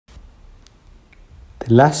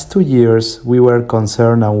The last 2 years, we were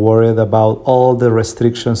concerned and worried about all the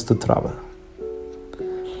restrictions to travel.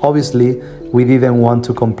 Obviously, we didn't want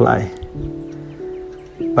to comply.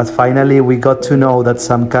 But finally, we got to know that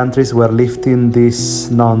some countries were lifting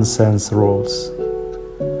these nonsense rules.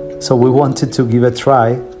 So we wanted to give a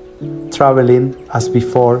try, traveling as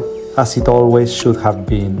before, as it always should have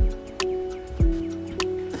been.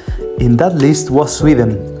 In that list was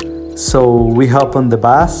Sweden, so we hopped on the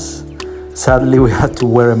bus. Sadly, we had to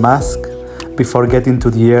wear a mask. Before getting to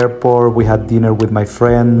the airport, we had dinner with my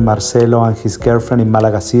friend Marcelo and his girlfriend in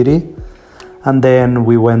Malaga City. And then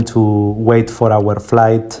we went to wait for our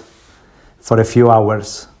flight for a few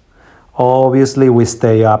hours. Obviously, we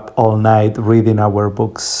stay up all night reading our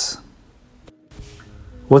books.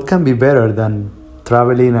 What can be better than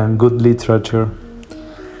traveling and good literature?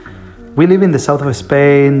 We live in the south of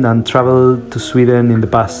Spain and traveled to Sweden in the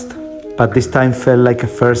past, but this time felt like a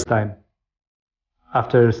first time.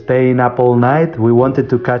 After staying up all night, we wanted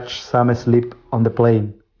to catch some sleep on the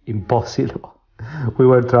plane. Impossible. We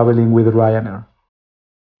were traveling with Ryanair.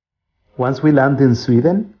 Once we landed in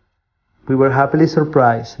Sweden, we were happily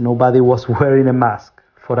surprised. Nobody was wearing a mask.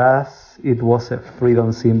 For us, it was a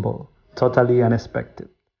freedom symbol, totally unexpected.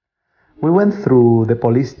 We went through the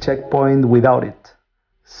police checkpoint without it,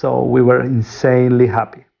 so we were insanely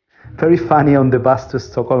happy. Very funny, on the bus to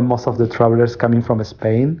Stockholm, most of the travelers coming from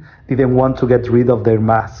Spain didn't want to get rid of their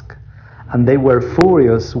mask. And they were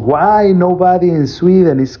furious. Why nobody in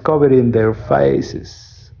Sweden is covering their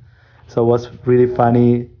faces? So it was really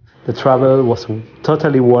funny. The travel was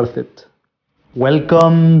totally worth it.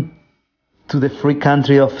 Welcome to the free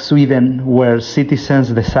country of Sweden, where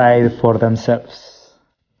citizens decide for themselves.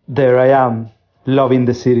 There I am, loving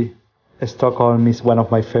the city. Stockholm is one of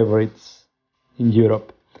my favorites in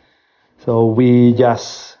Europe. So we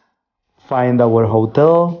just find our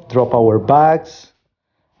hotel, drop our bags,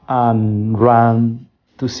 and run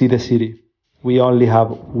to see the city. We only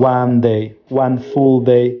have one full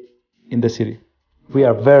day in the city. We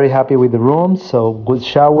are very happy with the room, so good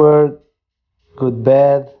shower, good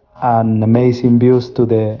bed, and amazing views to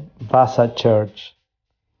the Vasa church.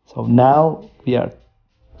 So now we are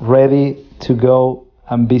ready to go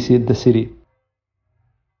and visit the city.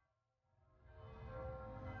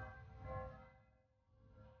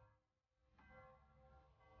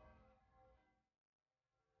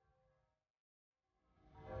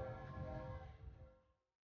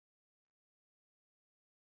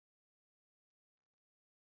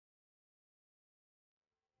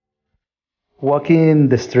 Walking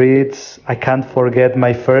the streets, I can't forget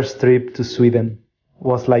my first trip to Sweden. It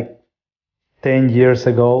was like 10 years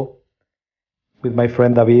ago with my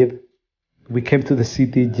friend David. We came to the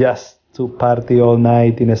city just to party all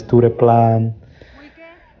night in Stureplan.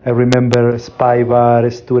 I remember Spy Bar,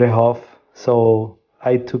 Sturehof. So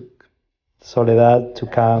I took Soledad to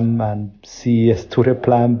come and see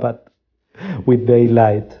Stureplan, but with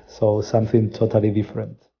daylight, so something totally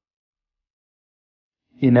different.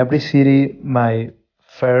 In every city, my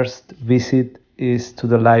first visit is to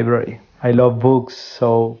the library. I love books,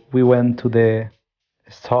 so we went to the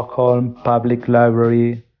Stockholm Public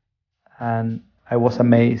Library, and I was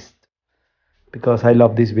amazed because I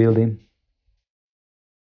love this building.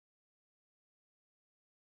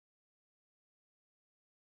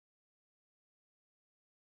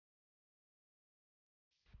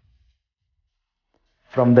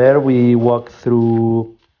 From there, we walked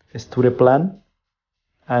through Stureplan,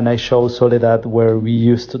 and I showed Soledad where we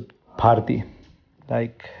used to party,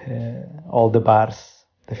 like all the bars,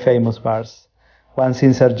 the famous bars. Once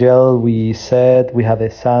in Sergel, we sat, we had a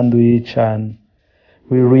sandwich, and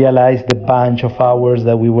we realized the bunch of hours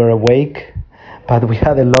that we were awake, but we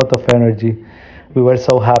had a lot of energy. We were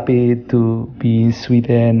so happy to be in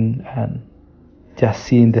Sweden and just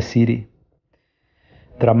seeing the city.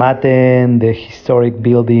 Dramaten, the historic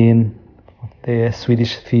building, the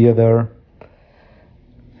Swedish theater.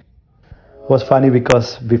 It was funny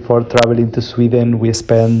because before traveling to Sweden, we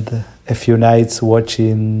spent a few nights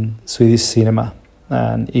watching Swedish cinema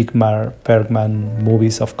and Igmar, Bergman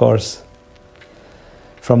movies, of course.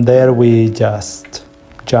 From there, we just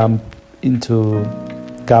jumped into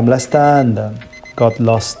Gamla Stan and got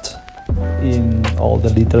lost in all the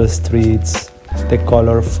little streets, the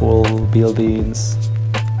colorful buildings.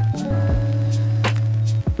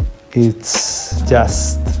 It's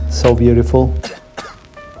just so beautiful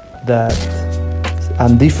that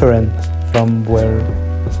and different from where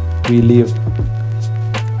we live.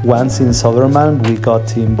 Once in Södermalm, we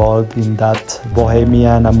got involved in that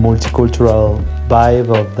bohemian and multicultural vibe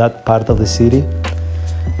of that part of the city,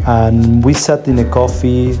 and we sat in a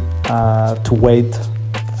coffee to wait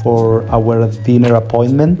for our dinner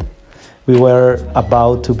appointment. We were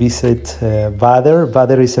about to visit Vader.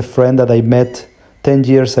 Vader is a friend that I met 10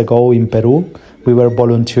 years ago in Peru. We were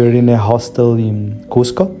volunteering in a hostel in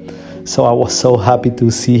Cuzco, so I was so happy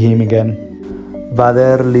to see him again.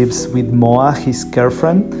 Vader lives with Moa, his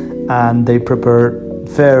girlfriend, and they prepare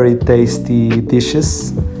very tasty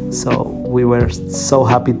dishes. So we were so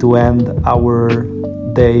happy to end our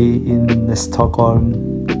day in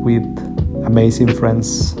Stockholm with amazing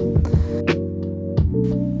friends.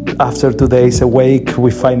 After 2 days awake,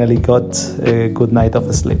 we finally got a good night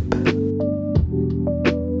of sleep.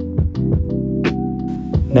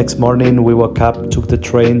 Next morning, we woke up, took the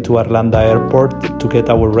train to Arlanda Airport to get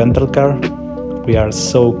our rental car. We are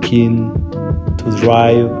so keen to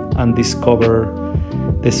drive and discover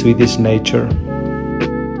the Swedish nature.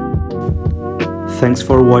 Thanks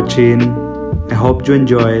for watching. I hope you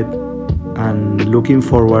enjoyed and looking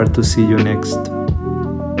forward to see you next.